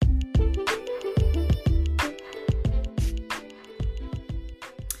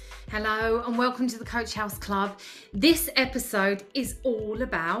Hello and welcome to the Coach House Club. This episode is all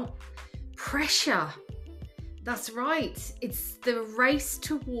about pressure. That's right. It's the race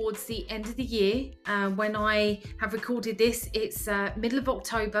towards the end of the year. When I have recorded this, it's middle of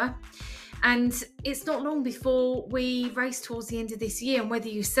October. And it's not long before we race towards the end of this year. And whether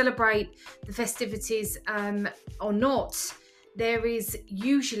you celebrate the festivities or not, there is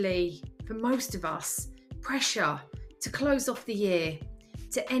usually, for most of us, pressure to close off the year,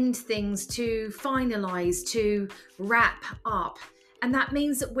 to end things, to finalise, to wrap up. And that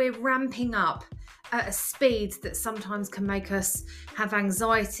means that we're ramping up at a speed that sometimes can make us have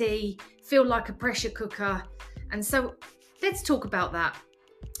anxiety, feel like a pressure cooker. And so let's talk about that.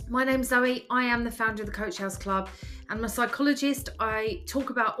 My name's Zoe. I am the founder of the Coach House Club. I'm a psychologist. I talk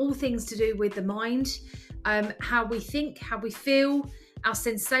about all things to do with the mind, how we think, how we feel, our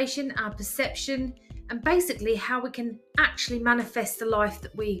sensation, our perception, and basically how we can actually manifest the life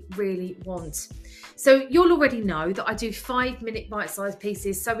that we really want. So you'll already know that I do 5-minute bite-sized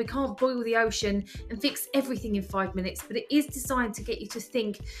pieces, so we can't boil the ocean and fix everything in 5 minutes, but it is designed to get you to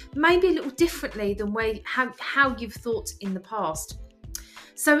think maybe a little differently than how you've thought in the past.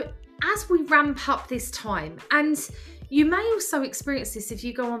 So as we ramp up this time, and you may also experience this if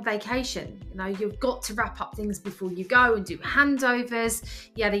you go on vacation. You know, you've got to wrap up things before you go and do handovers,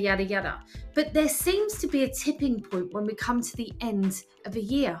 yada, yada, yada. But there seems to be a tipping point when we come to the end of a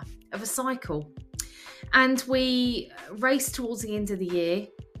year, of a cycle. And we race towards the end of the year,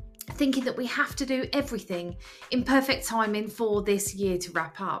 thinking that we have to do everything in perfect timing for this year to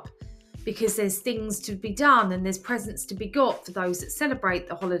wrap up. Because there's things to be done and there's presents to be got for those that celebrate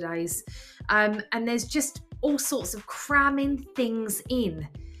the holidays. And there's just all sorts of cramming things in.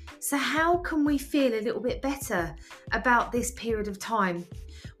 So how can we feel a little bit better about this period of time?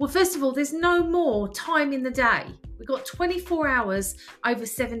 Well, first of all, there's no more time in the day. We've got 24 hours over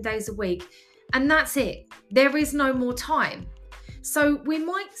 7 days a week, and that's it. There is no more time. So we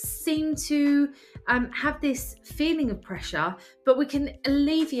might seem to have this feeling of pressure, but we can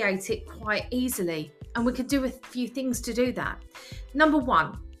alleviate it quite easily. And we can do a few things to do that. Number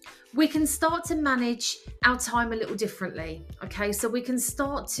one, we can start to manage our time a little differently. Okay, so we can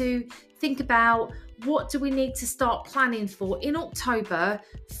start to think about what do we need to start planning for in October,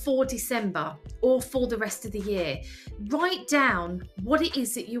 for December, or for the rest of the year. Write down what it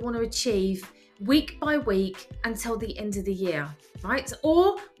is that you want to achieve week by week until the end of the year, right?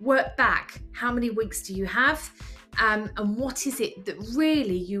 Or work back. How many weeks do you have? And what is it that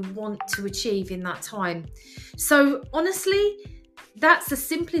really you want to achieve in that time? So honestly, that's the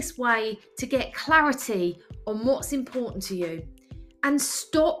simplest way to get clarity on what's important to you. And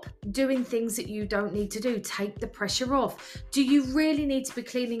stop doing things that you don't need to do. Take the pressure off. Do you really need to be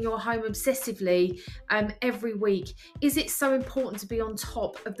cleaning your home obsessively every week? Is it so important to be on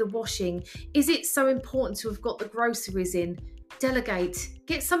top of the washing? Is it so important to have got the groceries in? Delegate.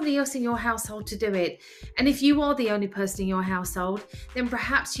 Get somebody else in your household to do it. And if you are the only person in your household, then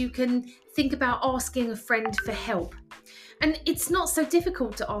perhaps you can think about asking a friend for help. And it's not so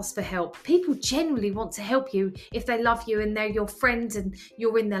difficult to ask for help. People generally want to help you if they love you and they're your friend and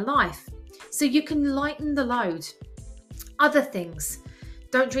you're in their life. So you can lighten the load. Other things.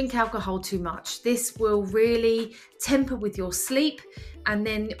 Don't drink alcohol too much. This will really temper with your sleep. And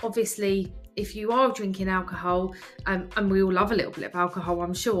then obviously, if you are drinking alcohol, and we all love a little bit of alcohol,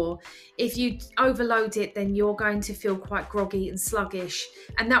 I'm sure, if you overload it, then you're going to feel quite groggy and sluggish.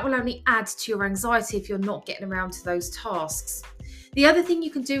 And that will only add to your anxiety if you're not getting around to those tasks. The other thing you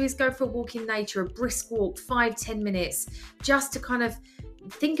can do is go for a walk in nature, a brisk walk, 5-10 minutes, just to kind of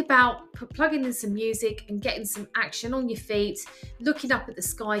think about plugging in some music and getting some action on your feet, looking up at the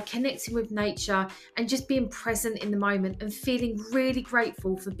sky, connecting with nature, and just being present in the moment and feeling really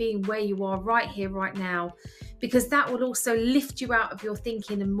grateful for being where you are right here, right now, because that will also lift you out of your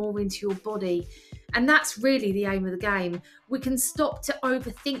thinking and more into your body. And that's really the aim of the game. We can stop to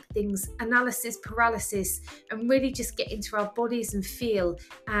overthink things, analysis paralysis, and really just get into our bodies and feel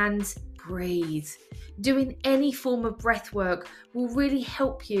and breathe. Doing any form of breath work will really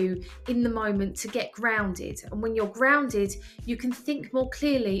help you in the moment to get grounded. And when you're grounded, you can think more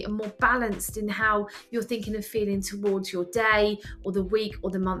clearly and more balanced in how you're thinking and feeling towards your day or the week or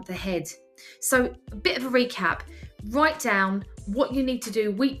the month ahead. So a bit of a recap. Write down what you need to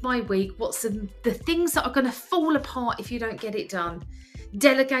do week by week. What's the things that are going to fall apart if you don't get it done.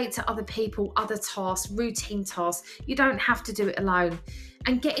 Delegate to other people, other tasks, routine tasks. You don't have to do it alone.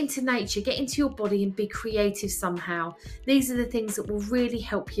 And get into nature, get into your body and be creative somehow. These are the things that will really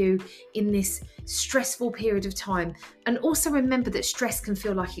help you in this stressful period of time. And also remember that stress can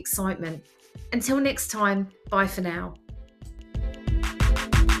feel like excitement. Until next time, bye for now.